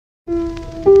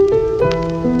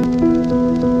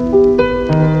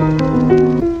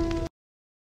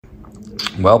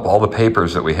Well, all the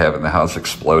papers that we have in the house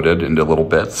exploded into little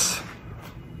bits.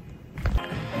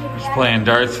 Just playing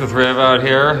darts with Riv out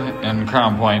here in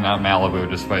Crown Point, not Malibu,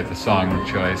 despite the song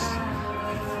choice.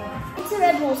 It's a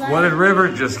red bullseye. What did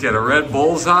River just get? A red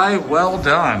bullseye? Well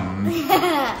done.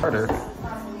 Harder.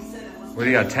 What do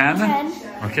you got, 10? 10.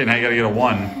 Okay, now you gotta get a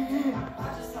 1.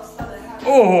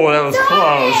 Oh, that was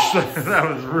close. That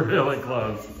was really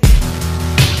close.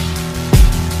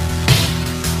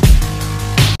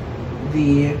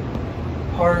 The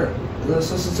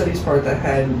social studies part that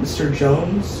had Mr.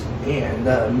 Jones and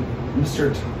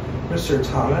Mr.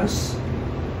 Thomas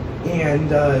and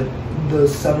the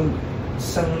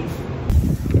seven.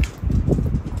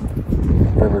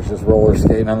 River's just roller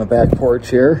skating on the back porch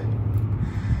here.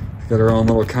 Got her own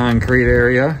little concrete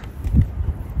area.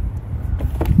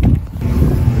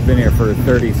 I've been here for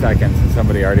 30 seconds and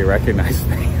somebody already recognized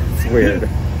me. It's weird.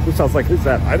 Who sounds like who's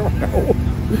that? I don't know.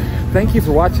 Thank you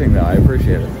for watching though, I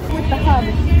appreciate it. With the hub.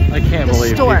 I can't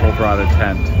believe store. people brought a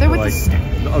tent. They're with like,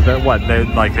 the oh, what?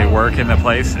 They work in the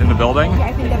place, in the building? Yeah,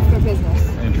 I think that's their business.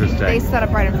 Interesting. They set up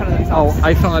right in front of themselves. Oh,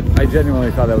 I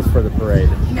genuinely thought that was for the parade.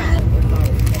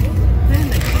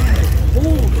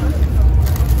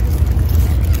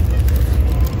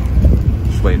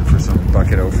 Just waiting for some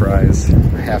bucket o' fries,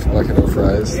 half bucket o'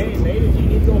 fries.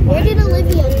 Where did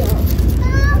Olivia go?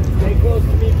 Stay close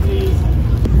to me, please.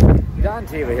 Don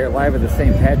Teva here, live at the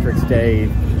St. Patrick's Day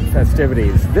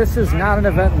festivities. This is not an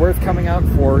event worth coming out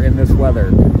for in this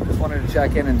weather. Just wanted to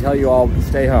check in and tell you all to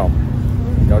stay home.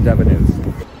 No Devon News.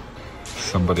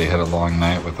 Somebody had a long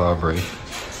night with Aubrey.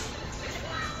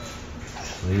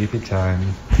 Sleepy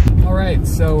time. All right,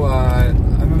 so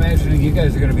I'm imagining you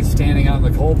guys are going to be standing out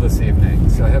in the cold this evening,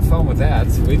 so have fun with that.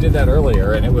 We did that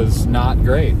earlier, and it was not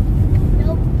great.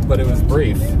 Nope. But it was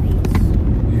brief.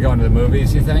 You're going to the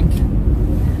movies, you think?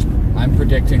 I'm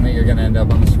predicting that you're going to end up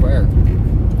on the square.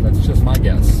 That's just my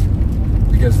guess.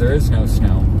 Because there is no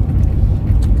snow.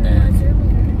 And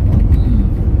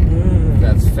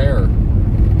that's fair.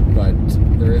 But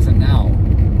there isn't now.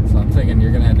 So I'm thinking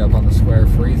you're going to end up on the square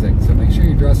freezing. So make sure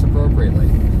you dress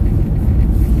appropriately.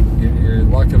 Your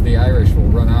luck of the Irish will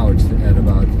run out at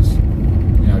about,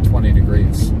 20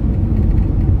 degrees.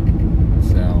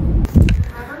 So,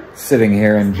 sitting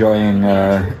here enjoying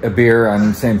a beer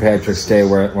on St. Patrick's Day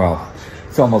where, well,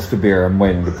 it's almost a beer. I'm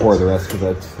waiting to pour the rest of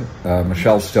it.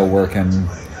 Michelle's still working.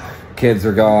 Kids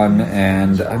are gone,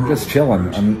 and I'm just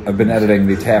chilling. I've been editing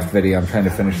the Taft video. I'm trying to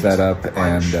finish that up, and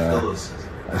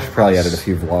I should probably edit a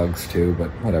few vlogs too, but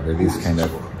whatever. These kind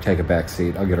of take a back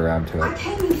seat. I'll get around to it.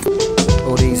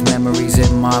 All these memories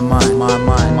in my mind, my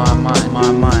mind.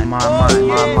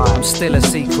 I'm still a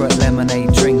secret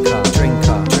lemonade drinker.